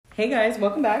Hey guys,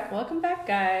 welcome back. Welcome back,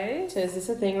 guys. To Is This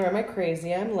a Thing or Am I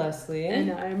Crazy? I'm Leslie.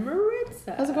 And I'm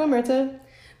Maritza. How's it going, Maritza?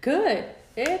 Good.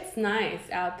 It's nice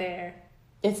out there.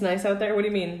 It's nice out there? What do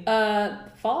you mean?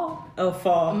 Fall. Oh,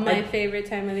 fall. My favorite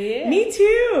time of the year. Me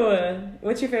too.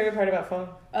 What's your favorite part about fall?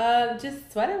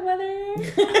 Just sweater weather.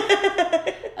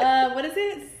 What is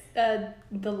it?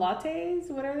 The lattes?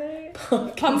 What are they?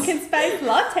 Pumpkin spice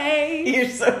latte. You're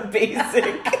so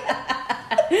basic.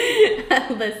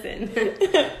 Listen,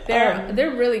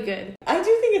 they're really good. I do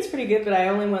think it's pretty good, but I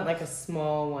only want like a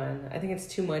small one. I think it's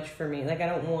too much for me. Like I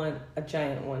don't want a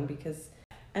giant one because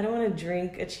I don't want to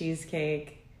drink a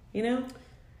cheesecake. You know?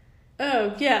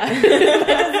 Oh yeah, that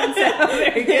doesn't sound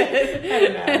very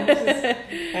good.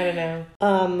 I don't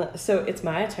know. So it's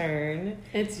my turn.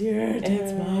 It's your turn.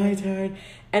 It's my turn.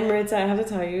 And Maritza, I have to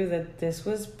tell you that this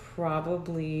was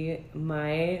probably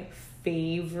my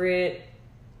favorite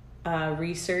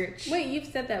research. Wait, you've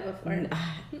said that before.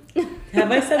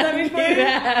 Have I said that before? You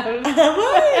have. Have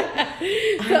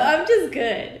I? So I'm just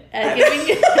good at giving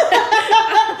you.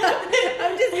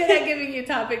 I'm just good at giving you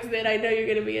topics that I know you're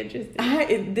going to be interested in.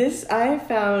 I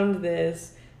found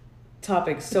this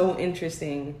topic so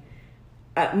interesting.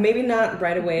 Maybe not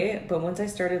right away, but once I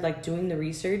started like doing the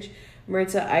research,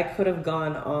 Maritza, I could have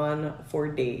gone on for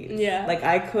days. Yeah. Like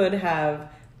I could have.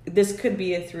 This could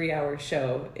be a 3-hour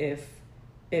show if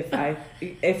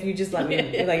you just let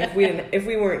me, like if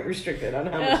we weren't restricted on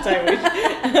how much time we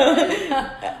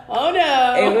Oh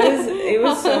no. It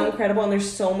was so incredible, and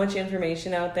there's so much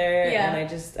information out there. Yeah.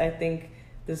 And I think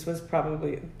this was my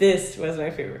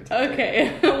favorite topic.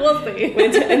 Okay. We'll see.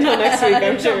 Until next week,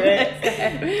 I'm sure,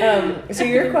 right? So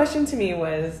your question to me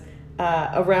was,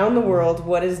 around the world,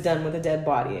 what is done with a dead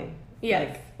body? Yes.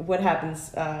 Like what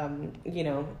happens,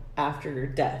 after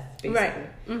death, basically.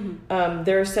 Right. Mm-hmm.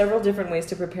 There are several different ways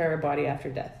to prepare a body after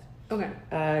death. Okay.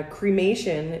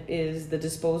 Cremation is the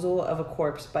disposal of a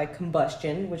corpse by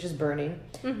combustion, which is burning.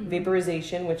 Mm-hmm.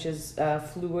 Vaporization, which is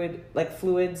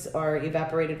fluids are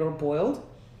evaporated or boiled.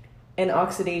 And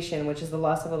oxidation, which is the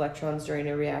loss of electrons during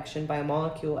a reaction by a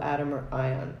molecule, atom, or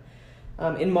ion.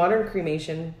 In modern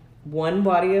cremation, one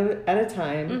body at a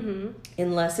time, mm-hmm.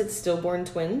 unless it's stillborn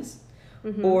twins,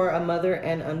 mm-hmm. or a mother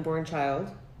and unborn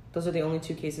child. Those are the only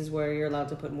two cases where you're allowed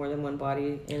to put more than one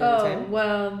body in at a time. Oh,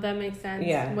 well, that makes sense.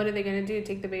 Yeah. What are they going to do?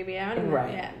 Take the baby out?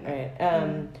 Right. Yeah. Right.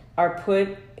 Mm-hmm. Are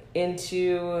put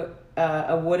into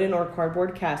a wooden or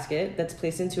cardboard casket that's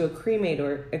placed into a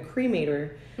cremator,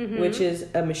 mm-hmm. which is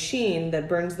a machine that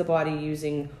burns the body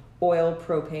using oil,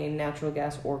 propane, natural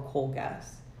gas, or coal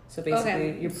gas. So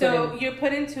basically, you're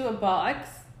put into a box,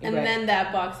 and right. then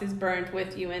that box is burnt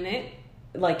with you in it,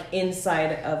 like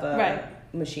inside of a right.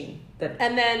 machine.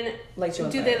 And then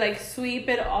do they like sweep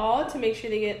it all to make sure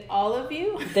they get all of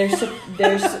you? They're supposed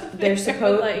to. They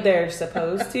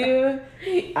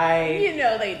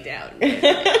don't.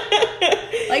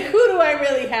 Like who do I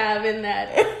really have in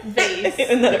that vase?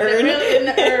 In the urn? Really in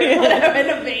the urn, whatever, in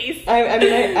a vase. I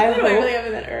mean, I who hope, do I really have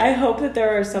in that urn? I hope that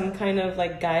there are some kind of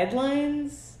like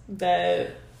guidelines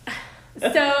that.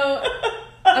 So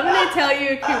I'm gonna tell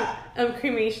you a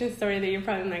cremation story that you're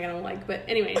probably not gonna like, but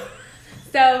anyways,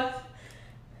 so.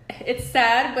 It's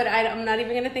sad, but I'm not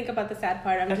even going to think about the sad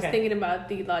part. I'm just thinking about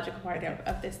the logical part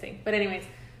of this thing. But anyways,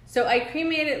 so I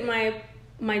cremated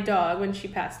my dog when she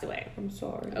passed away. I'm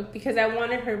sorry. Because I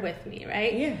wanted her with me,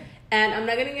 right? Yeah. And I'm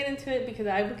not going to get into it because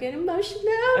I would get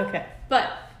emotional. Okay.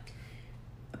 But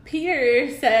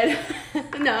Peter said,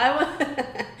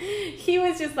 he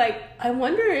was just like, I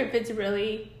wonder if it's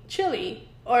really chilly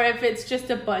or if it's just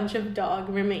a bunch of dog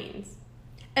remains.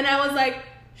 And I was like,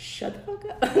 shut the fuck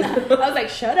up. I was like,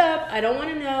 shut up. I don't want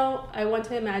to know. I want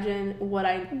to imagine what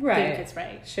I think is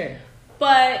right. Sure.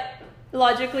 But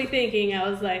logically thinking, I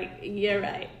was like, you're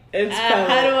right. It's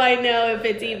how do I know if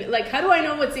it's even, like, how do I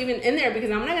know what's even in there? Because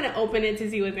I'm not going to open it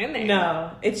to see what's in there. No.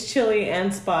 It's chilly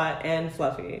and spot and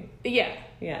fluffy. Yeah.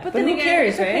 Yeah. But who then again,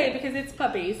 cares, it's right? okay because it's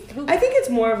puppies. I think it's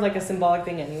more of like a symbolic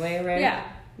thing anyway, right? Yeah.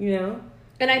 You know?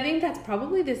 And I think that's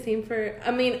probably the same for,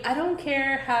 I mean, I don't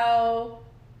care how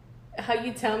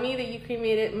you tell me that you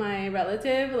cremated my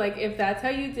relative, like if that's how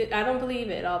you did, I don't believe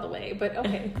it all the way, but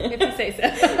okay, if you say so.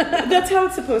 That's how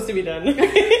it's supposed to be done.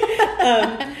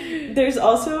 There's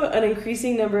also an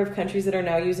increasing number of countries that are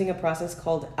now using a process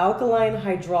called alkaline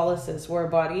hydrolysis, where a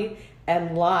body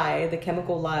and lye, the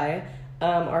chemical lye,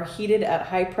 are heated at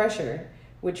high pressure,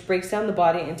 which breaks down the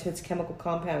body into its chemical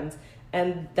compounds,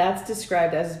 and that's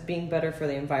described as being better for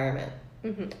the environment.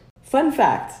 Mm-hmm. Fun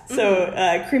fact. So,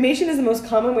 cremation is the most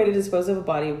common way to dispose of a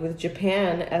body, with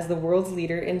Japan as the world's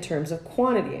leader in terms of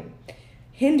quantity.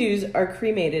 Hindus are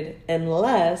cremated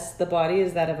unless the body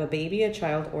is that of a baby, a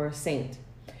child, or a saint.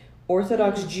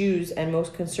 Orthodox Jews and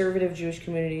most conservative Jewish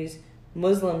communities,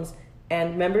 Muslims,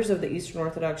 and members of the Eastern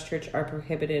Orthodox Church are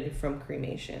prohibited from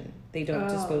cremation. They don't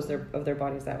dispose of their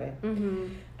bodies that way.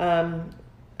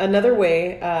 Another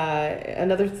way,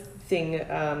 another thing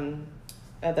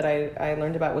that I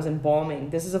learned about was embalming.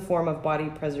 This is a form of body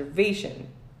preservation.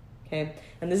 Okay,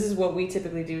 and this is what we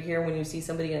typically do here when you see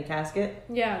somebody in a casket.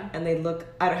 Yeah. And they look.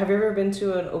 Have you ever been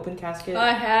to an open casket?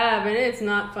 I have, and it's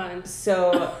not fun.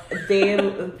 So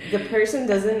the person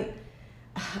doesn't.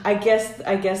 I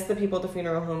guess the people at the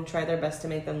funeral home try their best to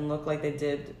make them look like they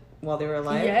did while they were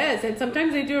alive. Yes, and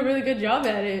sometimes they do a really good job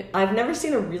at it. I've never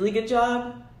seen a really good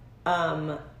job,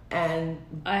 and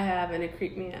I have, and it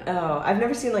creeped me out. Oh, I've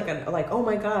never seen like oh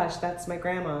my gosh, that's my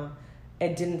grandma.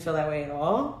 It didn't feel that way at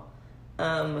all.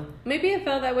 Maybe it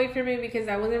felt that way for me because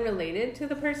I wasn't related to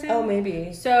the person. Oh,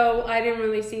 maybe. So I didn't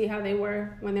really see how they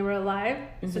were when they were alive.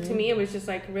 So to me, it was just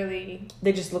like really.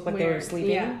 They just looked like weird. they were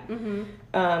sleeping.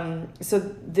 Yeah. So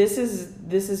this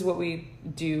is what we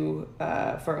do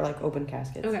for like open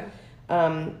caskets. Okay.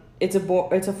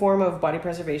 It's a form of body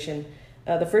preservation.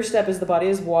 The first step is the body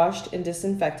is washed in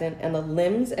disinfectant, and the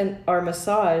limbs are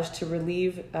massaged to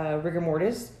relieve rigor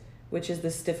mortis, which is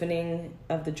the stiffening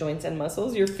of the joints and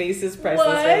muscles. Your face is priceless.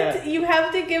 What? Right now. You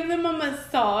have to give them a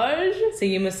massage? So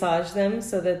you massage them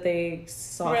so that they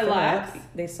soften Relax. up.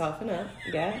 They soften up,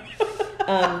 yeah.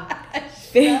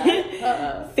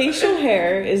 Facial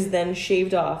hair is then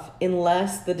shaved off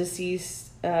unless the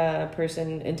deceased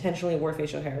person intentionally wore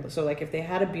facial hair. So like if they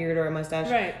had a beard or a mustache,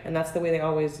 right, and that's the way they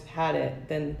always had it,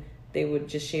 then they would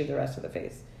just shave the rest of the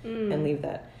face and leave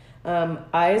that.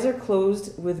 Eyes are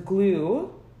closed with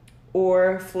glue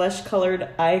or flesh-colored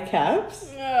eye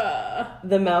caps.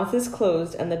 The mouth is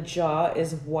closed and the jaw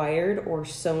is wired or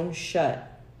sewn shut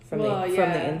from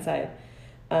the inside.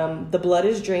 The blood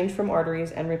is drained from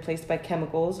arteries and replaced by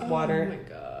chemicals, water,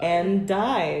 and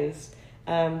dyes.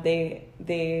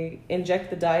 They inject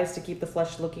the dyes to keep the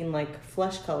flesh looking like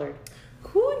flesh-colored.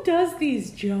 Who does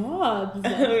these jobs?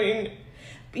 I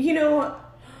mean,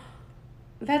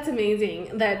 that's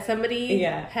amazing that somebody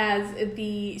has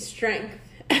the strength.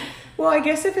 Well, I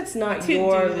guess if it's not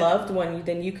your loved one,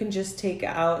 then you can just take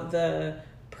out the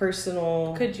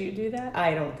personal. Could you do that?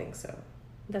 I don't think so.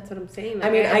 That's what I'm saying. Like,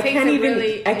 I mean, I can't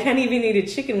even eat a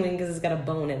chicken wing because it's got a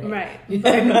bone in it. Right.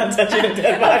 I'm not touching a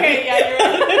dead body. Okay, yeah, you're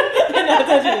right. I'm not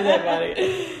touching a dead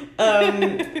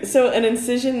body. So an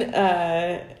incision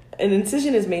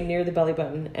is made near the belly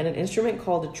button, and an instrument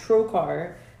called a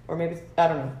trocar, or maybe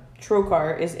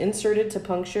trocar, is inserted to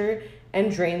puncture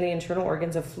and drain the internal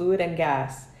organs of fluid and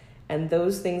gas. And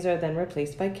those things are then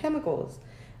replaced by chemicals.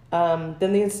 Then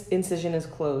the incision is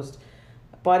closed.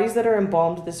 Bodies that are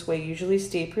embalmed this way usually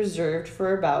stay preserved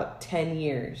for about 10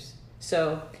 years.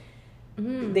 So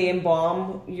they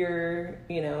embalm your,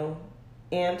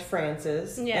 Aunt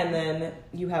Frances, and then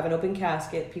you have an open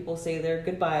casket. People say their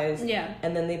goodbyes,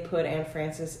 and then they put Aunt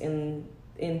Frances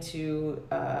into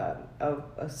a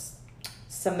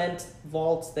cement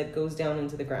vault that goes down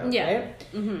into the ground, right?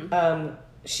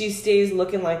 She stays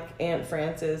looking like Aunt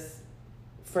Frances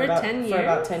for about 10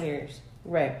 years,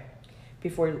 right?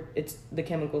 Before the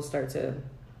chemicals start to.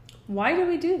 Why do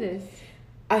we do this?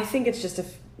 I think it's just to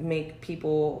make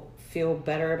people feel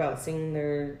better about seeing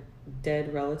their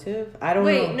dead relative. I don't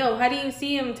know. Wait, no. How do you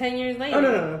see them 10 years later? Oh,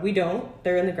 no. We don't.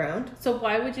 They're in the ground. So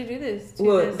why would you do this?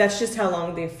 That's just how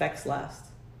long the effects last.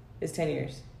 Is 10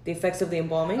 years. The effects of the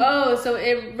embalming. Oh, so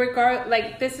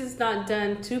this is not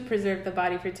done to preserve the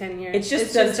body for 10 years. It's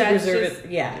just done to preserve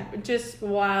it. Yeah. Just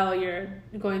while you're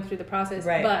going through the process,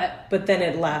 right? But then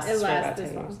it lasts for about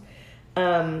 10 years.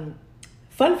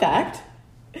 Fun fact.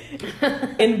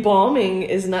 Embalming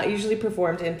is not usually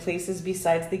performed in places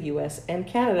besides the U.S. and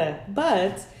Canada,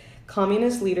 but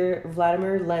communist leader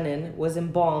Vladimir Lenin was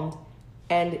embalmed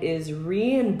and is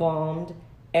re-embalmed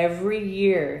every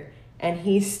year, and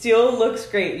he still looks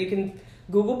great. You can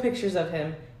Google pictures of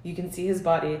him. You can see his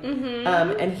body,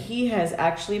 and he has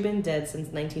actually been dead since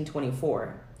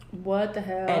 1924. What the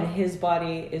hell? And his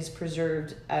body is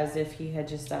preserved as if he had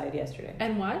just died yesterday.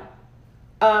 And why?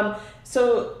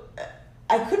 So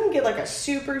I couldn't get like a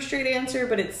super straight answer,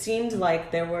 but it seemed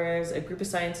like there was a group of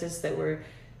scientists that were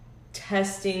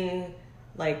testing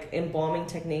like embalming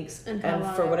techniques, and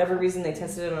for whatever reason they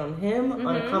tested it on him,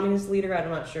 on a communist leader. I'm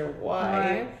not sure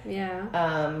why. Yeah.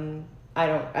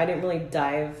 I didn't really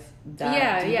dive deep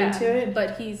into it,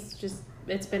 but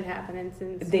it's been happening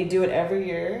since. They do it every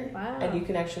year. Wow. And you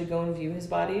can actually go and view his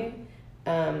body,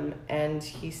 and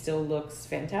he still looks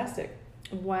fantastic.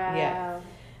 Wow.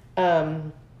 Yeah.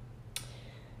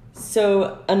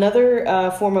 So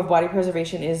another form of body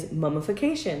preservation is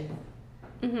mummification.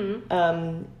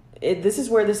 this is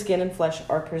where the skin and flesh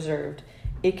are preserved.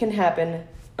 It can happen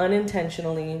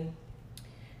unintentionally.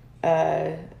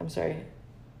 I'm sorry.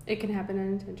 It can happen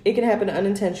unintentionally. It can happen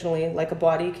unintentionally, like a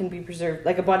body can be preserved.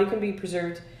 Like a body can be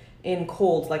preserved in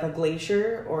cold, like a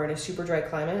glacier, or in a super dry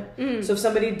climate. So if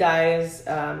somebody dies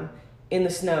in the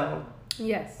snow,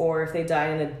 yes, or if they die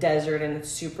in a desert and it's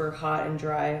super hot and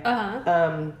dry,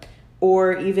 uh-huh,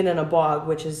 or even in a bog,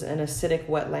 which is an acidic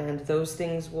wetland, those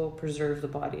things will preserve the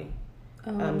body.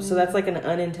 So that's like an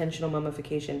unintentional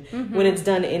mummification. When it's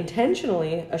done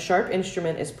intentionally, a sharp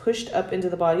instrument is pushed up into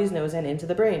the body's nose and into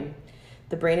the brain.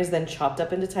 The brain is then chopped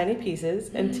up into tiny pieces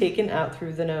and taken out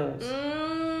through the nose.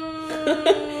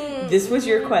 This was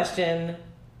your question.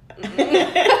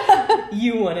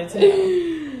 You wanted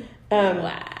to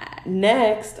know.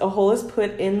 Next, a hole is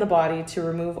put in the body to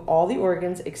remove all the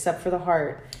organs except for the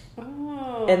heart.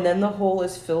 Oh. And then the hole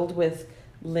is filled with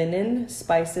linen,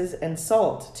 spices, and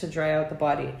salt to dry out the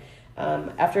body.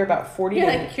 After about 40 You're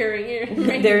days, like curing your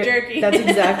jerky. That's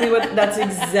exactly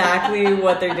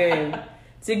what they're doing.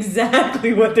 It's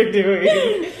exactly what they're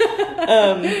doing.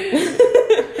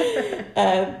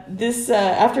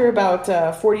 After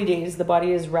about 40 days, the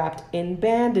body is wrapped in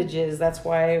bandages. That's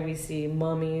why we see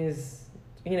mummies,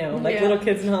 little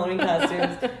kids in Halloween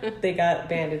costumes. They got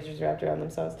bandages wrapped around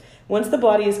themselves. Once the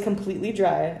body is completely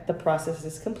dry, the process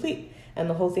is complete, and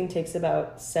the whole thing takes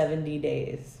about 70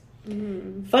 days.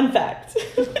 Fun fact.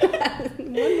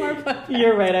 One more fun fact.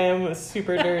 You're right, I am a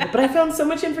super nerd. But I found so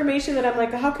much information that I'm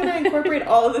like, how can I incorporate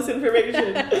all of this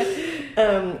information?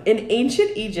 In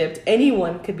ancient Egypt,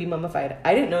 anyone could be mummified.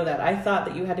 I didn't know that. I thought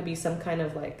that you had to be some kind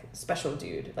of like special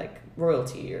dude, like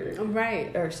royalty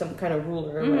or some kind of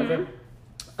ruler or whatever.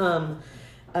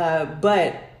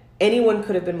 But anyone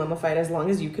could have been mummified as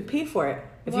long as you could pay for it.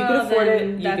 If you could afford it,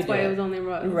 you that's could why do it was only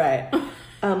royal. Right.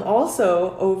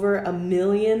 Also, over 1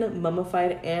 million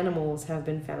mummified animals have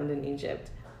been found in Egypt.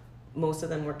 Most of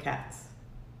them were cats.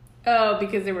 Oh,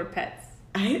 because they were pets.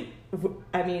 I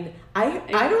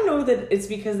don't know that it's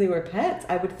because they were pets.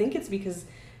 I would think it's because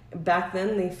back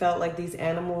then they felt like these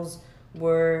animals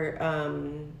were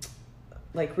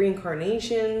like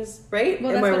reincarnations, right?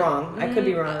 Well, Am I wrong? I could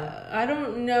be wrong. I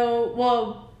don't know.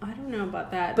 Well, I don't know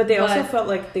about that. But they also felt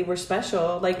like they were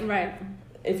special. Like, right.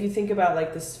 If you think about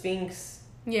like the Sphinx,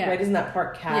 right? Isn't that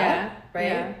part cat? Yeah. Right.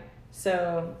 Yeah.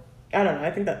 So I don't know.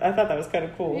 I thought that was kind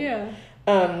of cool. Yeah.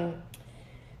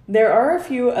 There are a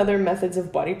few other methods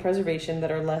of body preservation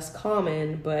that are less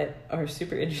common but are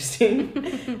super interesting.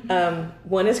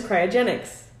 One is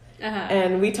cryogenics.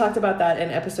 And we talked about that in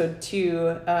episode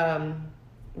 2,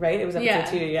 right? It was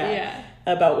episode 2, yeah.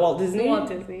 About Walt Disney.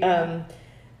 Yeah.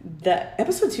 The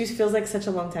episode 2 feels like such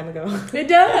a long time ago. It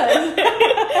does.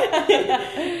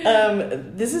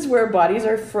 This is where bodies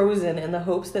are frozen in the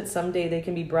hopes that someday they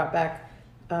can be brought back,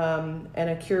 and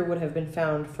a cure would have been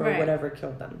found for whatever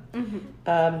killed them.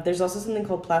 There's also something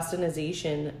called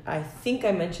plastinization. I think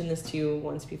I mentioned this to you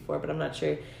once before, but I'm not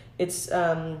sure. It's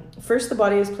first the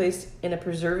body is placed in a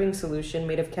preserving solution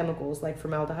made of chemicals like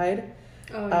formaldehyde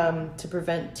to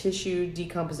prevent tissue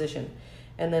decomposition.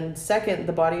 And then second,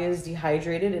 the body is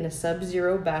dehydrated in a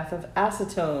sub-zero bath of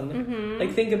acetone.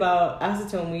 Like, think about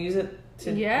acetone. We use it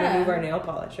to remove our nail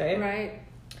polish, right? Right.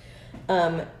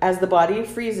 As the body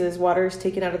freezes, water is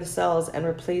taken out of the cells and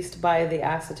replaced by the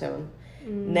acetone.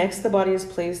 Next, the body is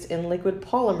placed in liquid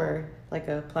polymer, like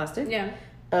a plastic. Yeah.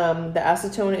 The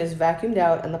acetone is vacuumed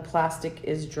out and the plastic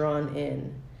is drawn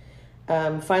in.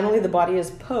 Finally, the body is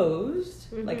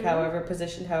posed, like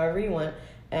positioned however you want,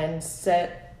 and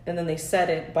set. And then they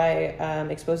set it by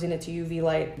exposing it to UV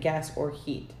light, gas, or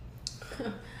heat.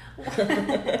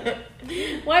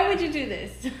 Why would you do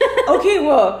this? Okay,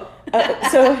 well,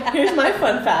 so here's my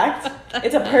fun fact.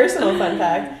 It's a personal fun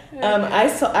fact. I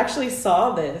actually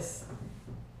saw this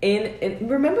in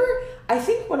remember, I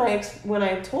think when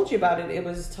I told you about it, it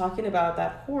was talking about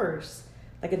that horse.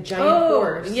 Like a giant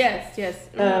horse. Yes.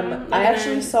 I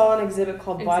actually saw an exhibit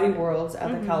called Body Worlds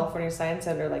at the California Science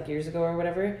Center like years ago or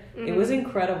whatever. It was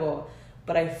incredible.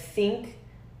 But I think,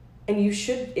 and you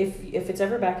should, if it's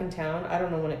ever back in town, I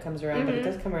don't know when it comes around, but it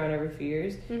does come around every few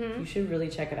years, you should really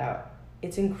check it out.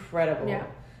 It's incredible. Yeah.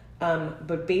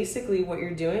 But basically what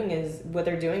they're doing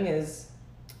is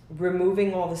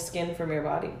removing all the skin from your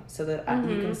body so that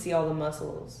you can see all the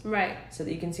muscles. Right. So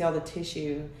that you can see all the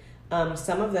tissue.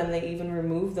 Some of them, they even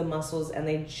remove the muscles and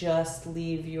they just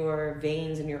leave your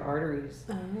veins and your arteries.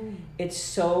 Oh. It's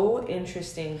so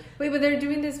interesting. Wait, but they're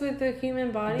doing this with the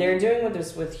human body? They're doing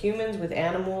this with humans, with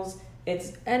animals.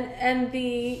 It's and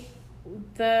the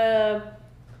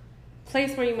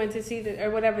place where you went to see or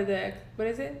whatever what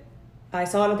is it? I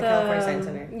saw it at the California Science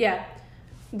Center. Yeah.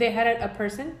 They had a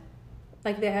person?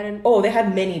 Like they had an... Oh, they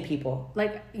had many people.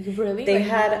 Like, really? They like,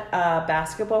 had a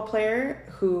basketball player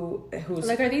who's...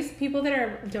 Like, are these people that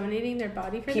are donating their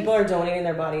body for People this? are donating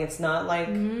their body. It's not like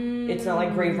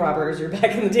grave robbers or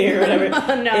back in the day or whatever.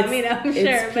 No, I mean, I'm sure,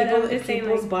 it's but people, I'm just saying,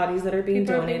 people's like, bodies that are being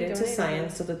people are donated to being donated.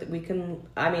 science so that we can...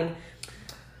 I mean...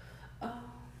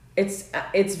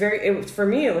 It's very... for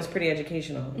me, it was pretty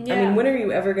educational. Yeah. I mean, when are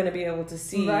you ever going to be able to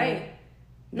see... Right.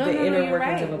 The inner you're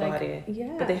workings right. of a Like, body.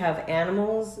 yeah. But they have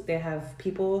animals, they have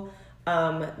people.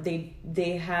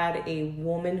 They had a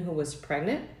woman who was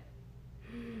pregnant.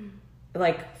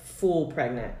 Like full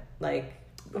pregnant. Like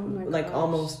Oh my like gosh.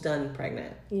 almost done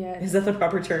pregnant. Yeah. Is that the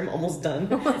proper term? Almost done.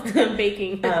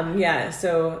 Baking. Yeah,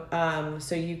 so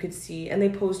you could see, and they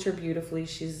posed her beautifully.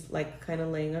 She's like kind of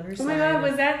laying on her Oh side. my god,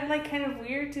 was that like kind of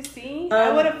weird to see?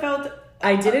 I would have felt...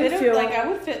 I didn't feel like I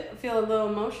would feel a little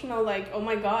emotional. Like, oh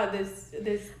my god,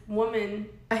 this woman.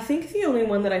 I think the only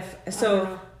one that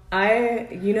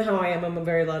you know how I am. I'm a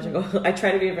very logical. I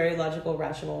try to be a very logical,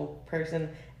 rational person,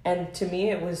 and to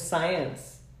me, it was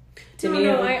science. I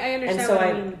understand. And so what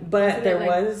I mean. but there like,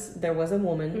 was a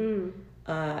woman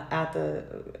at the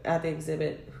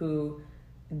exhibit who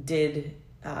did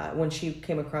when she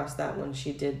came across that one,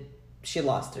 she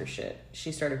lost her shit.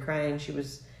 She started crying. She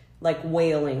was like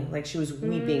wailing, like she was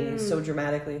weeping so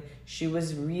dramatically. She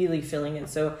was really feeling it.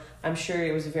 So I'm sure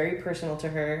it was very personal to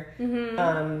her.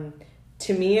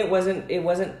 To me, it wasn't.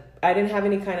 I didn't have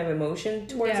any kind of emotion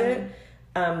towards it.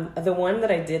 The one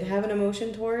that I did have an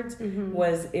emotion towards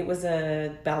was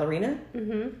a ballerina,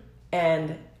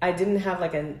 and I didn't have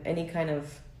like any kind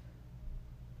of.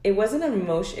 It wasn't an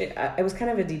emotion. It was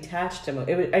kind of a detached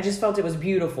emotion. I just felt it was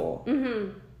beautiful.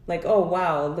 Like, oh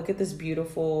wow, look at this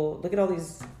beautiful. Look at all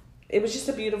these. It was just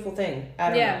a beautiful thing. I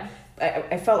don't know.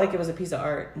 I felt like it was a piece of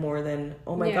art more than,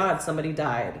 oh my god, somebody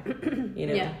died. You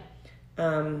know. Yeah.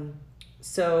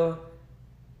 So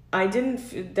I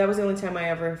didn't. That was the only time I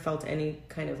ever felt any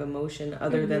kind of emotion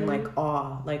other than like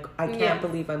awe. Like, I can't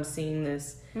believe I'm seeing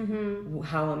this.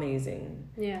 How amazing.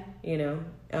 Yeah. You know.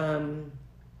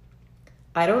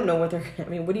 I don't know what they're. I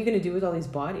mean, what are you going to do with all these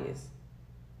bodies?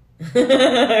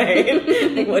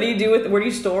 Like, what do you do with? Where do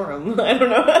you store them? I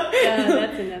don't know.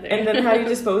 That's another. And then how do you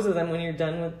dispose of them when you're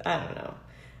done with? I don't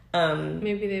know.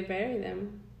 Maybe they bury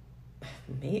them.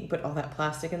 Maybe, but all that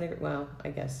plastic in the. Well, I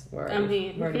guess we're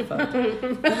already fucked.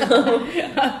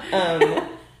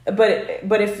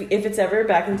 But if it's ever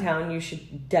back in town, you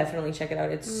should definitely check it out.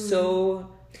 It's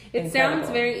so. It incredible.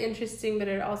 sounds very interesting, but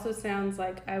it also sounds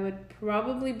like I would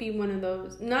probably be one of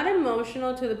those, not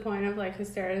emotional to the point of like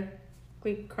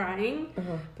hysterically crying,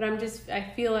 but I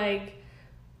feel like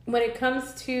when it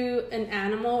comes to an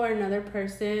animal or another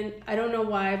person, I don't know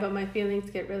why, but my feelings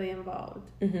get really involved.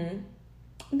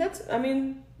 That's, I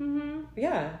mean,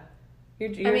 yeah,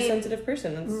 you're a sensitive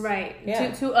person. That's, right.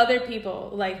 Yeah. To other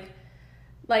people, like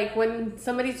when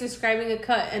somebody's describing a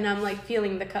cut and I'm like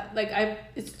feeling the cut, like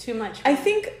it's too much. I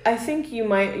think you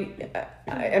might.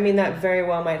 I mean, that very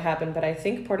well might happen, but I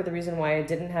think part of the reason why I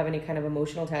didn't have any kind of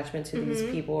emotional attachment to these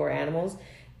people or animals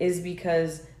is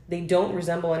because they don't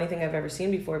resemble anything I've ever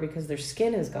seen before because their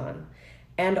skin is gone,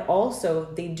 and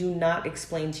also they do not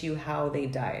explain to you how they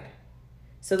died.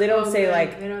 So they don't say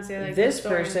like this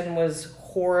person was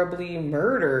horribly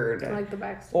murdered, like the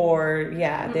backstory, or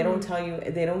they don't tell you.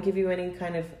 They don't give you any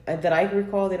kind of that I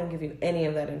recall. They don't give you any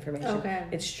of that information. Okay.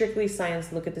 It's strictly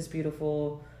science. Look at this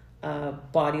beautiful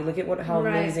body. Look at how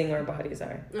amazing our bodies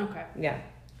are. Okay. Yeah.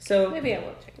 So maybe I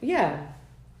will check. Yeah.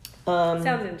 Sounds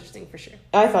interesting for sure.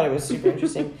 I thought it was super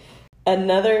interesting.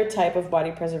 Another type of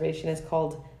body preservation is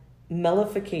called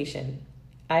mellification.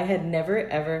 I had never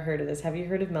ever heard of this. Have you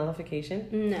heard of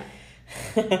mellification? No.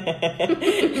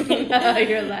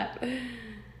 You're laughing.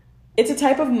 It's a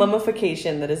type of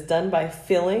mummification that is done by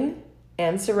filling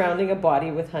and surrounding a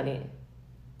body with honey.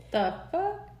 The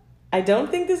fuck? I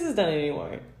don't think this is done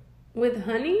anymore. With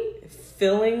honey?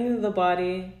 Filling the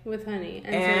body with honey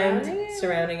and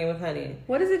surrounding it with honey.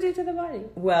 What does it do to the body?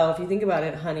 Well, if you think about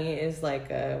it, honey is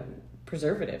like a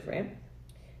preservative, right?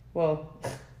 Well,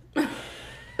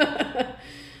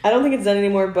 I don't think it's done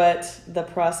anymore, but the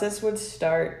process would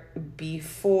start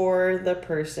before the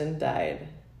person died.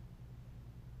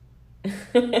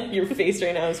 Your face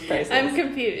right now is priceless. I'm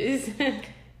confused.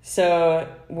 So,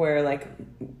 where like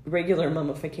regular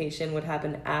mummification would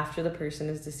happen after the person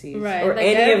is deceased, right? Or like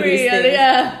any of these things.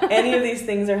 Yeah. Any of these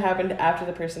things are happened after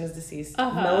the person is deceased.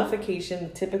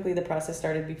 Nullification, typically the process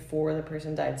started before the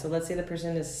person died. So let's say the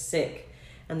person is sick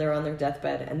and they're on their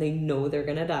deathbed and they know they're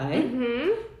gonna die.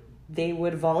 They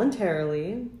would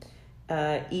voluntarily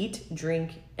eat,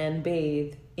 drink, and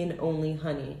bathe in only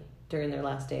honey during their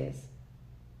last days.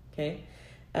 Okay.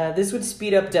 This would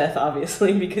speed up death,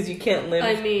 obviously, because you can't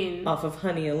live off of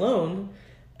honey alone.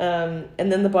 And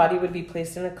then the body would be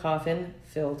placed in a coffin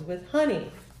filled with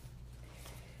honey.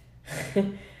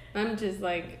 I'm just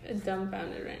like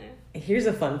dumbfounded right now. Here's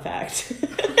a fun fact.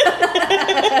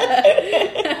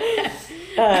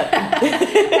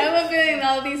 I have a feeling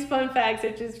all these fun facts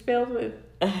are just filled with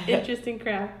interesting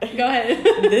crap. Go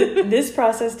ahead. This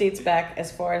process dates back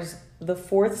as far as the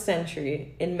 4th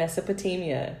century in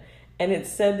Mesopotamia, and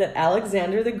it's said that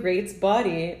Alexander the Great's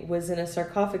body was in a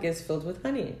sarcophagus filled with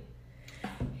honey.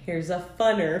 Here's a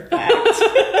funner fact.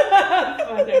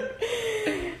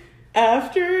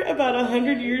 After about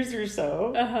 100 years or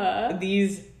so,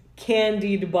 these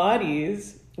candied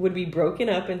bodies would be broken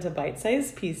up into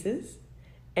bite-sized pieces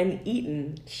and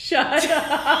eaten. Shut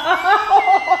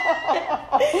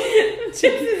up. This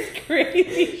is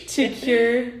crazy. To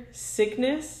cure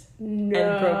sickness and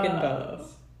broken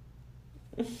bones.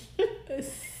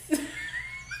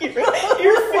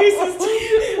 Your face is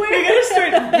we gotta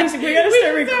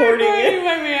start recording it.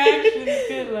 My reactions.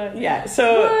 Good luck. Yeah,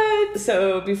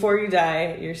 so before you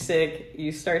die, you're sick,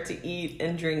 you start to eat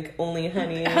and drink only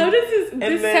honey. How does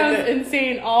this sounds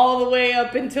insane all the way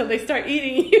up until they start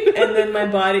eating you. And then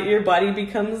your body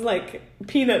becomes like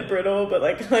peanut brittle, but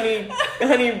like honey, I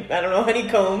don't know,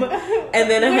 honeycomb. And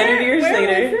then 100 years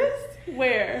later. Was this?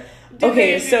 Where?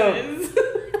 Okay, so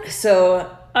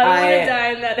I don't want to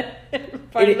die in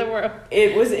that part of the world.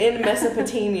 It was in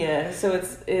Mesopotamia, so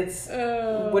it's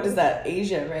what is that?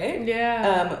 Asia, right?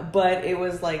 Yeah. But it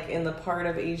was like in the part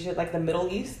of Asia, like the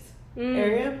Middle East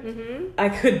area. Mm-hmm. I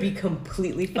could be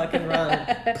completely fucking wrong.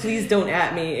 Please don't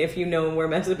at me if you know where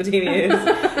Mesopotamia is.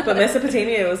 But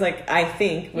Mesopotamia was like, I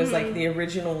think, was like the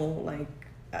original like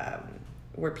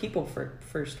where people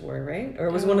first were, right? Or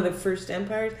it was one of the first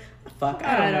empires. Fuck,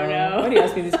 I don't know. Why do you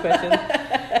ask me these questions?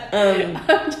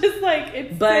 I'm just like,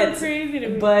 it's so crazy to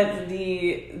me. But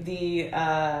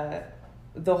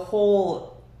the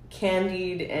whole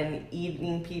candied and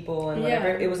eating people and whatever,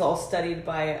 it was all studied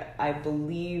by, I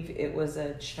believe it was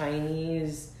a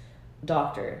Chinese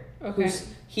doctor. Okay.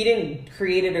 He didn't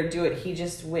create it or do it. He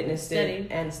just witnessed it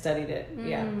and studied it.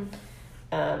 Yeah.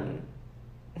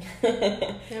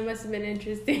 That must have been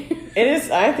interesting. It is.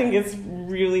 I think it's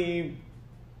really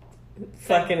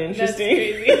fucking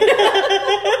interesting. That's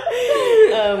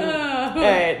crazy. All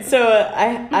right, so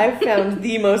I found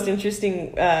the most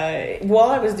interesting while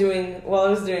I was doing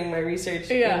my research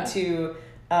into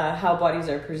how bodies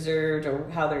are preserved or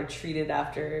how they're treated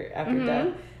after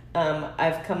death.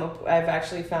 I've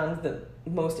actually found the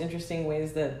most interesting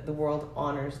ways that the world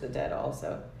honors the dead.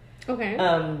 Also, okay.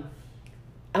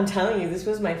 I'm telling you, this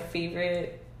was my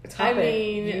favorite topic. I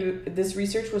mean, this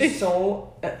research was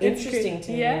so interesting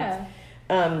to me. Yeah.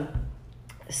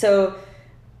 So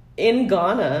in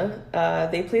Ghana,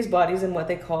 they place bodies in what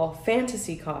they call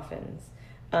fantasy coffins.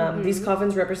 These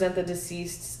coffins represent the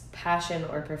deceased's passion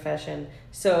or profession.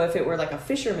 So if it were like a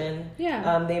fisherman,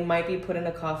 they might be put in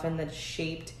a coffin that's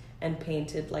shaped and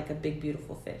painted like a big,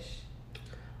 beautiful fish.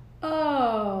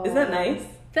 Oh. Isn't that nice?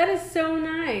 That is so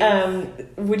nice.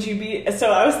 Would you be...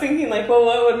 So I was thinking, like, well,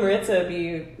 what would Maritza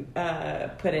be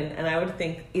put in? And I would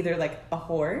think either, like, a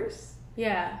horse.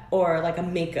 Yeah. Or, like, a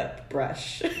makeup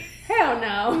brush. Hell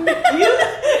no. Not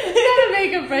a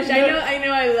makeup brush. No. I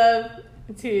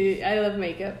love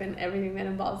makeup and everything that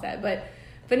involves that. But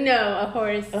no, a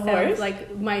horse sounds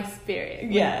like my spirit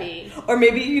would be. Or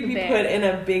maybe you'd be put in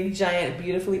a big, giant,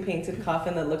 beautifully painted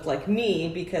coffin that looked like me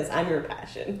because I'm your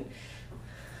passion.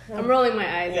 I'm rolling my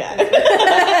eyes. Yeah.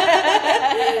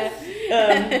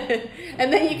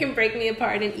 And then you can break me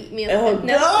apart and eat me.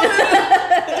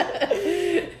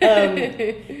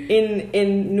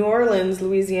 In New Orleans,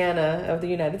 Louisiana of the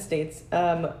United States,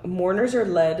 mourners are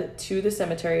led to the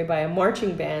cemetery by a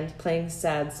marching band playing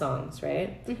sad songs,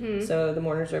 right? Mm-hmm. So the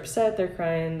mourners are upset, they're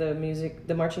crying, the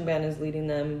marching band is leading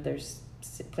them, they're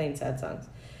playing sad songs.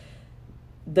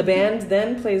 The band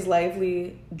then plays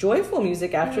lively, joyful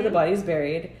music after the body is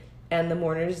buried, and the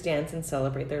mourners dance and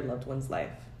celebrate their loved one's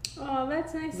life. Oh,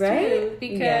 that's nice too,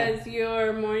 because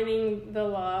you're mourning the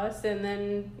loss, and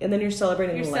then you're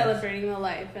celebrating the life,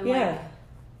 and the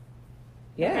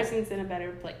person's in a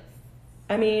better place.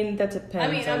 I mean, that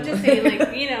depends. I'm just saying,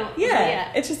 like, you know.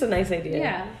 It's just a nice idea.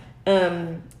 Yeah.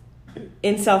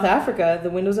 In South Africa, the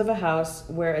windows of a house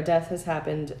where a death has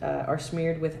happened are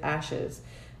smeared with ashes.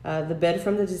 The bed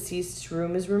from the deceased's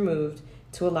room is removed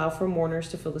to allow for mourners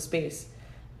to fill the space.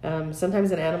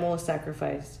 Sometimes an animal is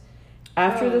sacrificed.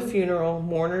 After the funeral,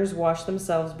 mourners wash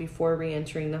themselves before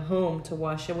re-entering the home to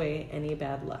wash away any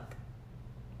bad luck.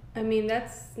 I mean,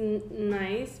 that's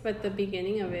nice, but the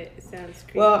beginning of it sounds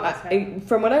creepy. Well,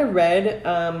 from what I read,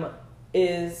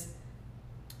 is...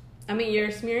 I mean,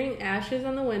 you're smearing ashes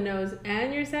on the windows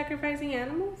and you're sacrificing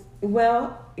animals?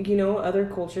 Well, other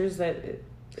cultures that...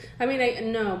 I mean, I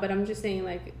know, but I'm just saying,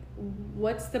 like,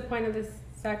 what's the point of this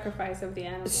sacrifice of the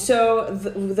animal? So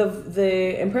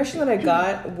the impression that I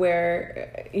got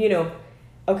where,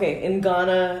 okay, in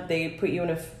Ghana, they put you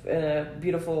in a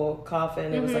beautiful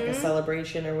coffin. It was like a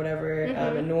celebration or whatever.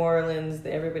 In New Orleans,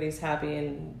 everybody's happy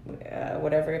and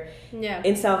whatever. Yeah.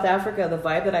 In South Africa, the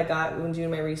vibe that I got when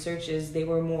doing my research is they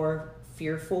were more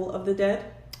fearful of the dead.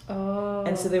 Oh.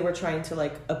 And so they were trying to,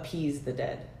 like, appease the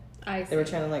dead. I see. They were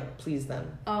trying to, like, please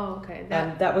them. Oh, okay.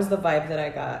 And that was the vibe that I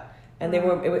got. And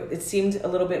it seemed a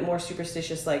little bit more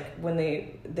superstitious, like when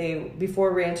they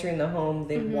before re-entering the home,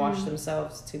 they wash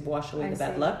themselves to wash away the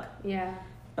bad luck. Yeah.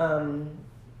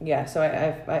 Yeah. So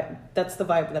I that's the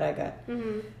vibe that I got.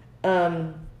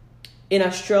 In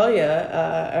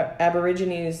Australia,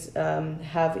 Aborigines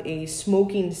have a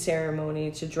smoking ceremony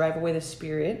to drive away the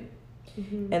spirit,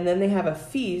 and then they have a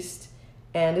feast,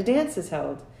 and a dance is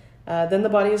held. Then the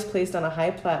body is placed on a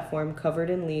high platform covered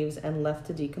in leaves and left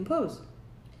to decompose.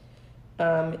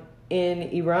 In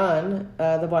Iran,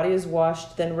 the body is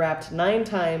washed, then wrapped 9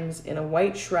 times in a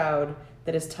white shroud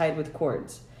that is tied with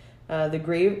cords. The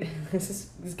grave...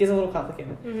 this gets a little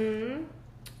complicated.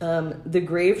 The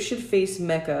grave should face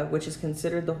Mecca, which is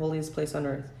considered the holiest place on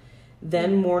earth.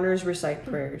 Then mourners recite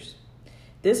prayers.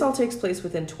 This all takes place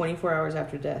within 24 hours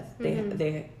after death.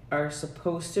 They are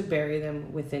supposed to bury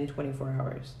them within 24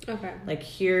 hours. Okay. Like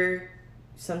here...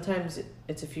 Sometimes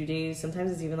it's a few days.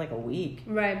 Sometimes it's even like a week.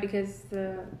 Right, because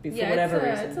whatever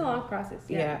reason. It's a long process.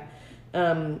 Yeah.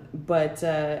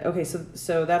 Okay,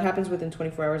 so that happens within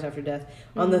 24 hours after death.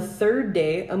 On the 3rd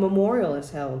day, a memorial is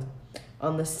held.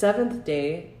 On the 7th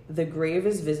day, the grave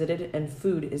is visited and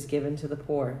food is given to the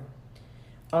poor.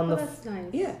 That's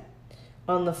nice. Yeah.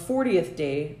 On the 40th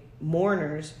day,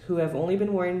 mourners who have only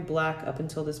been wearing black up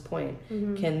until this point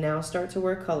can now start to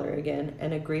wear color again,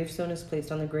 and a gravestone is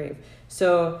placed on the grave.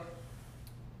 So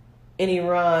in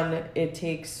Iran, it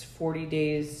takes 40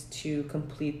 days to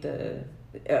complete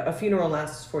a funeral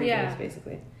lasts 40 days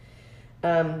basically.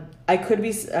 I'm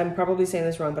probably saying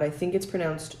this wrong, but I think it's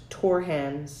pronounced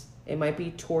Torhans. It might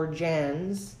be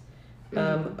Torjans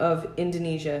of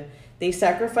Indonesia. They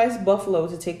sacrifice buffalo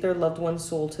to take their loved one's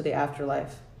soul to the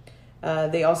afterlife.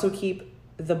 They also keep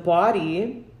the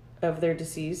body of their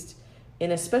deceased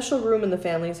in a special room in the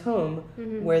family's home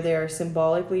where they are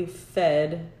symbolically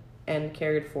fed and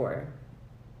cared for.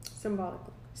 Symbolic.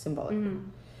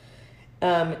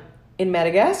 In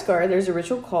Madagascar, there's a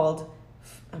ritual called,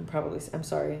 I'm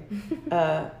sorry,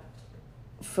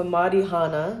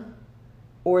 Famadihana,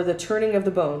 or the turning of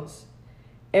the bones.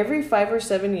 Every 5 or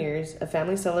 7 years, a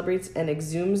family celebrates and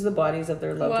exhumes the bodies of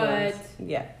their loved ones.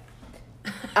 Yeah.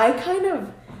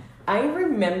 I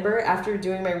remember after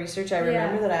doing my research, I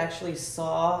remember that I actually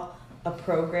saw a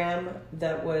program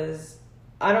that was,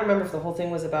 I don't remember if the whole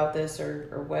thing was about this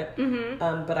or what,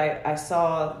 but I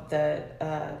saw that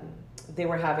they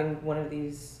were having one of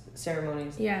these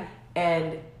ceremonies. Yeah.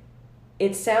 And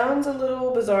it sounds a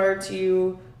little bizarre to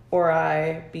you or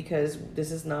I, because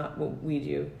this is not what we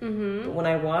do. But when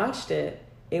I watched it,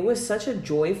 it was such a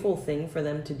joyful thing for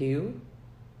them to do.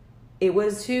 It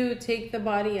was to take the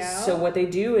body out. So what they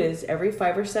do is every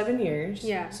 5 or 7 years.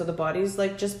 Yeah. So the body's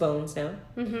like just bones now.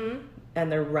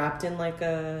 And they're wrapped in like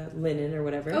a linen or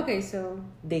whatever. Okay, so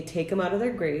they take them out of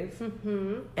their grave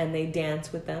and they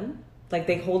dance with them. Like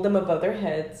they hold them above their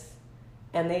heads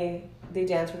and they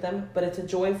dance with them. But it's a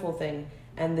joyful thing.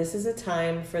 And this is a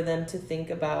time for them to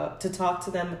to talk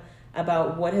to them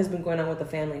about what has been going on with the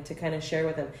family, to kind of share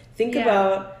with them. Think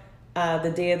about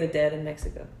the Day of the Dead in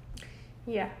Mexico.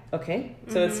 Yeah. Okay.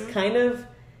 So it's kind of...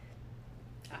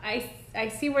 I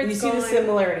see where it's going. You see the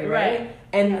similarity, right?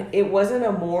 And it wasn't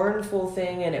a mournful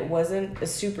thing, and it wasn't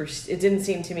it didn't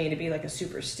seem to me to be like a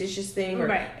superstitious thing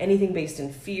or anything based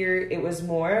in fear. It was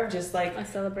more of just like a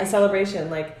celebration.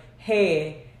 Like,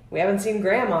 hey, we haven't seen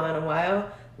grandma in a while.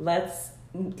 Let's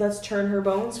turn her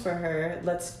bones for her.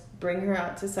 Let's bring her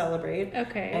out to celebrate.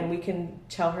 Okay. And we can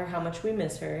tell her how much we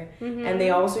miss her. And they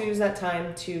also use that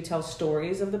time to tell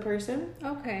stories of the person.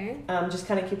 Okay. Just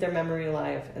kind of keep their memory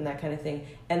alive and that kind of thing.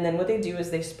 And then what they do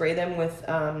is they spray them with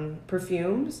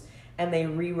perfumes and they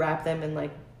rewrap them in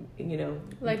like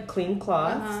clean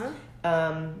cloths.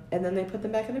 And then they put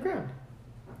them back in the ground.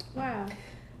 Wow.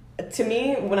 To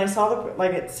me, when I saw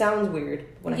it sounds weird.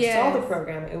 When I saw the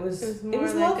program, it was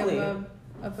lovely.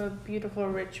 Of a beautiful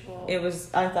ritual.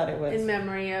 I thought it was. In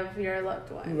memory of your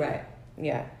loved one. Right.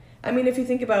 Yeah. I mean, if you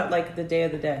think about like the Day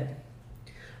of the Dead,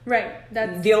 Right.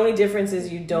 That's the only difference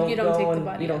is you don't take the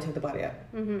body don't take the body out,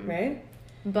 right?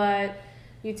 But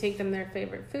you take them their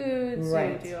favorite foods.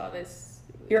 Right. You do all this.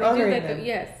 You're you do honoring like them.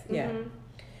 yes. Yeah.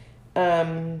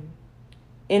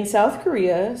 In South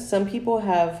Korea, some people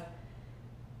have.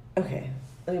 Okay,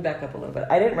 let me back up a little bit.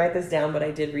 I didn't write this down, but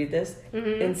I did read this.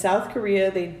 In South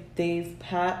Korea, they've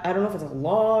had, I don't know if it's a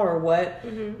law or what,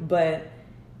 but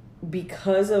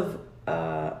because of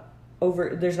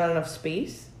there's not enough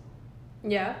space.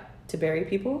 Yeah. To bury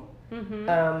people,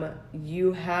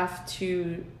 you have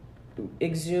to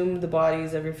exhume the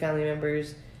bodies of your family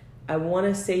members. I want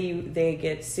to say they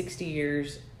get 60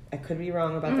 years. I could be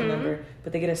wrong about the number,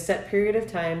 but they get a set period of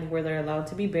time where they're allowed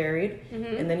to be buried,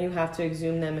 and then you have to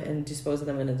exhume them and dispose of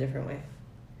them in a different way.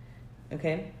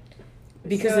 Okay?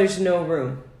 Because there's no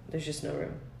room. There's just no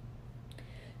room.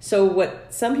 So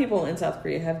what some people in South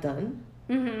Korea have done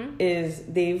is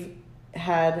they've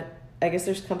had, I guess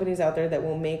there's companies out there that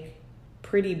will make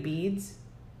pretty beads,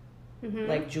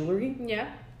 like jewelry,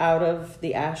 out of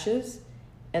the ashes.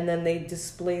 And then they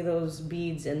display those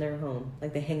beads in their home.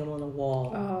 Like they hang them on a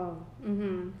wall. Oh.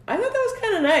 I thought that was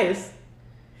kind of nice.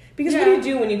 Because what do you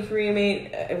do when you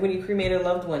cremate a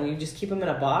loved one? You just keep them in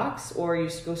a box or you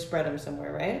just go spread them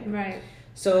somewhere, right? Right.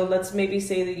 So let's maybe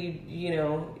say that you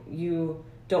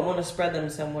don't want to spread them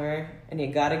somewhere and you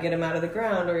got to get them out of the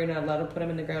ground or you're not allowed to put them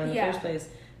in the ground in the first place.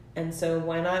 And so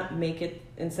why not make it,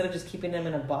 instead of just keeping them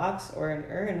in a box or an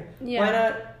urn, why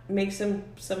not make some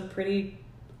pretty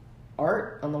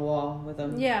art on the wall with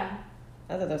them? Yeah.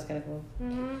 I thought that was kind of cool.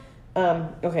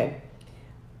 Okay.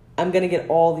 I'm going to get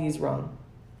all these wrong.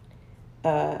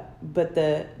 But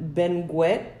the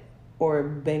Benguet or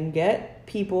Benguet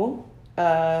people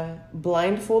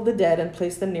blindfold the dead and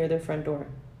place them near their front door.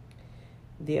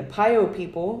 The Apayo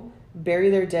people bury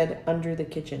their dead under the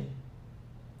kitchen.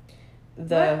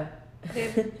 I'm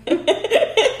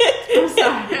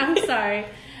sorry.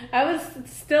 I was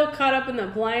still caught up in the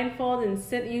blindfold and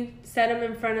you set them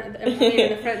in front of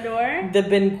the front door. The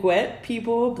Benguet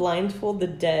people blindfold the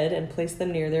dead and place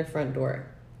them near their front door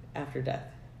after death.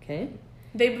 Okay?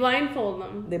 They blindfold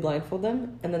them. They blindfold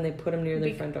them and then they put them near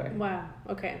their front door. Wow.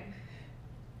 Okay.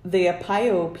 The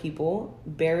Apayo people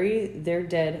bury their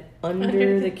dead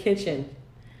under the kitchen.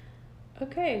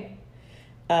 Okay.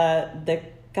 The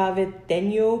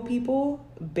Caviteño people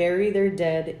bury their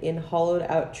dead in hollowed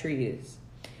out trees.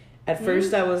 At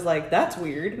first I was like, that's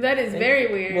weird. That is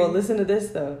very weird. Well, listen to this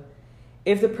though.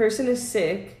 If the person is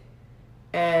sick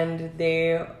and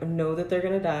they know that they're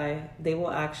going to die, they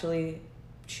will actually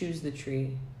choose the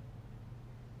tree.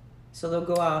 So they'll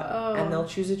go out and they'll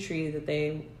choose a tree that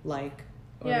they like.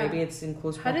 Or maybe it's in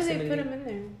close proximity. How do they put them in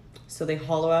there? So they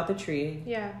hollow out the tree.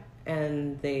 Yeah.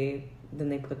 And they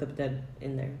put the dead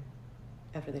in there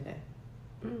after they die.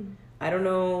 I don't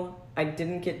know. I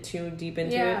didn't get too deep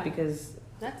into it because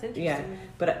that's interesting. Yeah,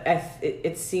 but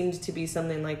it seems to be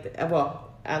something like that.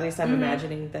 Well, at least I'm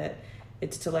imagining that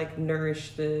it's to like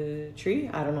nourish the tree.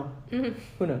 I don't know.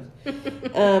 Who knows?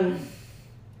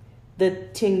 The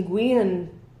Tinguian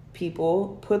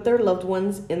people put their loved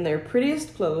ones in their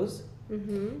prettiest clothes.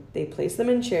 They place them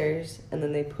in chairs and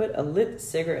then they put a lit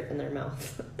cigarette in their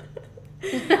mouth.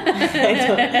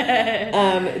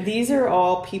 These are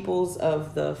all peoples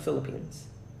of the Philippines.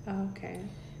 Okay.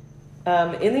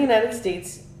 In the United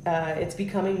States, it's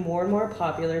becoming more and more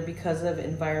popular because of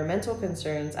environmental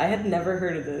concerns. I had never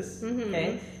heard of this.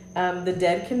 Okay, the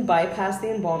dead can bypass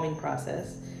the embalming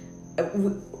process.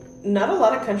 Not a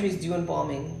lot of countries do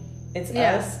embalming. It's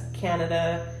us,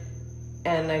 Canada,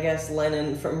 and I guess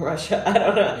Lenin from Russia. I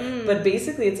don't know, but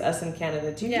basically it's us in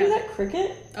Canada. Do you hear that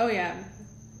cricket? Oh yeah,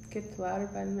 it gets louder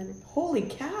by the minute. Holy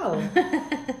cow!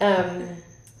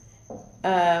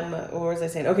 What was I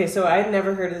saying? Okay, so I'd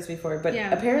never heard of this before, but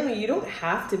apparently you don't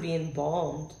have to be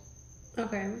embalmed.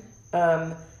 Okay.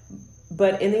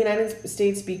 But in the United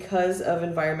States, because of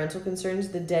environmental concerns,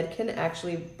 the dead can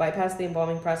actually bypass the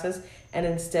embalming process, and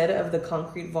instead of the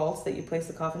concrete vaults that you place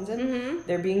the coffins in,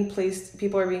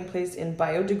 people are being placed in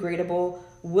biodegradable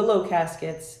willow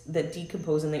caskets that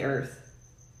decompose in the earth.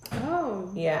 Oh.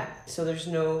 Yeah, so there's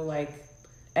no like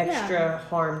extra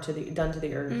harm done to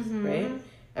the earth, right?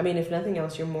 I mean, if nothing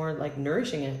else, you're more like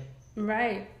nourishing it.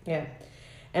 Right. Yeah.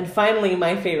 And finally,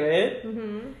 my favorite,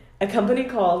 a company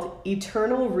called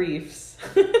Eternal Reefs.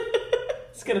 This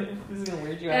is gonna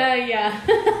weird you out. Yeah.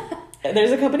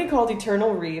 There's a company called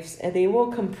Eternal Reefs, and they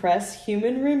will compress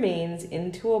human remains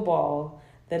into a ball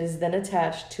that is then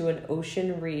attached to an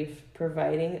ocean reef,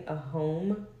 providing a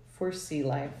home for sea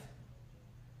life.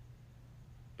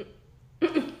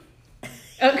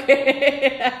 Okay.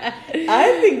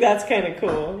 I think that's kind of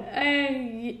cool.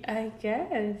 I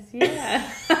guess, yeah.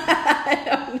 I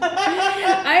don't know.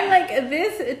 I like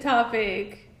this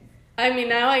topic. I mean,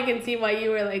 now I can see why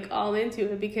you were like all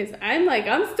into it, because I'm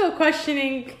still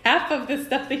questioning half of the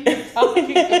stuff that you're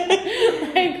talking about.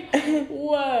 Like,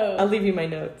 whoa. I'll leave you my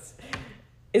notes.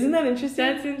 Isn't that interesting?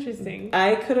 That's interesting.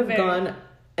 I could have gone,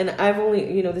 and I've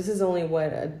only, this is only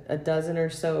what, a dozen or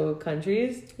so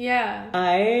countries. Yeah.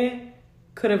 I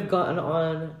could have gone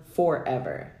on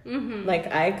forever. Mm-hmm.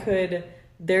 Like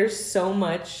there's so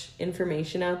much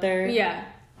information out there. Yeah.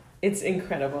 It's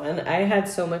incredible, and I had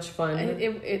so much fun.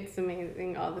 It's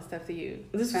amazing, all the stuff that you.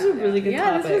 This was a really good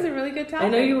topic. Yeah, this was a really good topic. I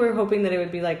know you were hoping that it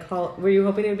would be like. Were you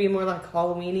hoping it would be more like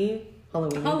Halloweeny?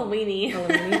 Halloweeny.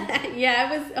 Yeah,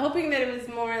 I was hoping that it was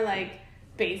more like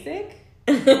basic.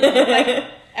 Like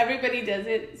everybody does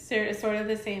it sort of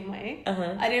the same way.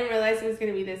 Uh-huh. I didn't realize it was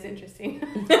going to be this interesting.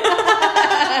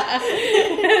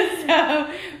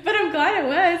 But I'm glad it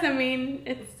was. I mean,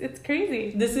 it's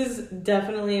crazy. This has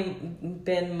definitely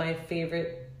been my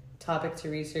favorite topic to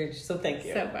research, so thank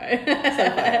you. So far.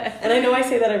 And I know I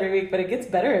say that every week, but it gets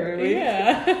better every week.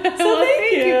 Yeah. So well,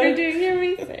 thank you for doing your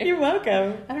research. You're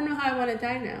welcome. I don't know how I want to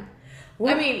die now.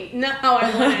 What? I mean, not how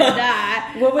I want to die.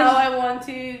 How I want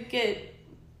to get,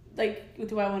 like,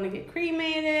 do I want to get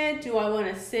cremated? Do I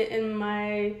want to sit in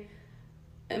my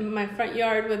front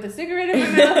yard with a cigarette in my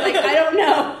mouth? Like, I don't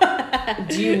know.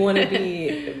 Do you want to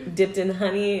be dipped in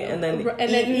honey and then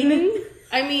eaten?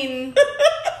 I mean,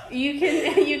 you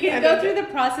can go through the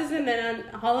process, and then on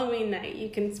Halloween night you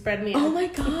can spread me out. Oh my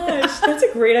gosh, that's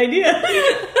a great idea.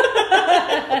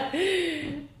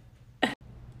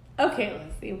 Okay,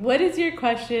 Leslie, what is your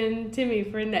question to me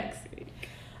for next week?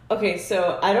 Okay,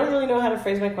 so I don't really know how to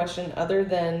phrase my question other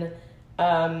than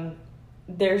I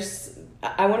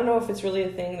want to know if it's really a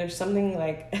thing. There's something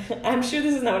like, I'm sure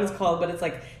this is not what it's called, but it's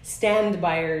like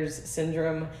stand-buyers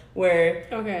syndrome, where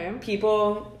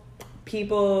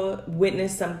people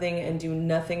witness something and do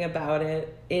nothing about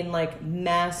it in like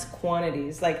mass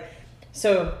quantities. Like,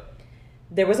 so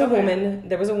there was a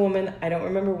woman, I don't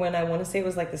remember when, I want to say it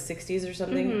was like the 60s or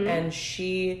something, mm-hmm. and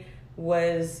she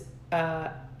was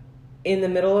in the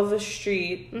middle of the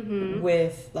street mm-hmm.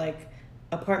 with like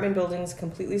apartment buildings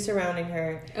completely surrounding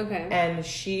her. Okay. And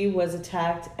she was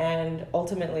attacked and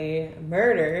ultimately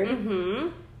murdered. Mm-hmm.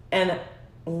 And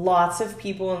lots of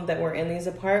people that were in these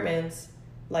apartments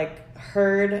like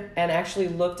heard and actually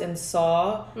looked and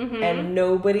saw, mm-hmm. and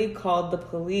nobody called the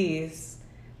police.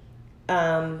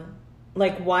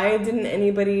 Like, why didn't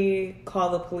anybody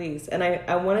call the police? And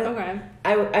I want to...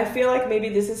 I feel like maybe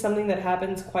this is something that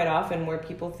happens quite often, where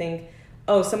people think,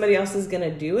 oh, somebody else is going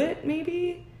to do it,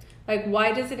 maybe? Like,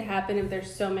 why does it happen if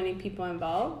there's so many people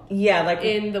involved? Yeah, like...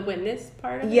 In the witness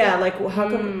part of it? Yeah, like, how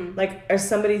come... Like, are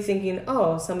somebody thinking,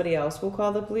 oh, somebody else will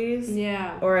call the police?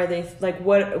 Yeah. Or are they... Like,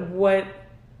 what...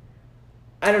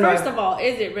 I don't know. First of all,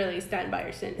 is it really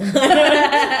stand-buyer syndrome?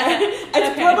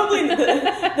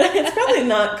 It's probably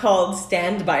not called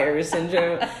stand-buyer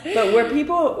syndrome, but where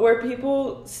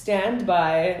people stand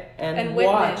by and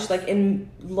watch, witness. like in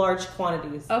large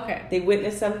quantities. Okay. They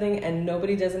witness something and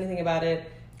nobody does anything about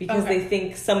it because they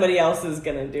think somebody else is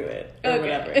gonna do it or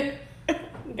whatever.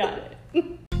 Got it.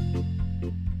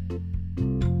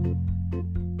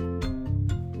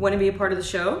 Want to be a part of the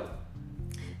show?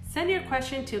 Send your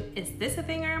question to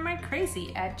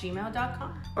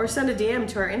isthisathing@gmail.com. Or send a DM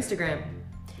to our Instagram.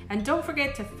 And don't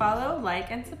forget to follow,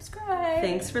 like, and subscribe.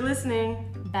 Thanks for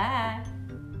listening. Bye.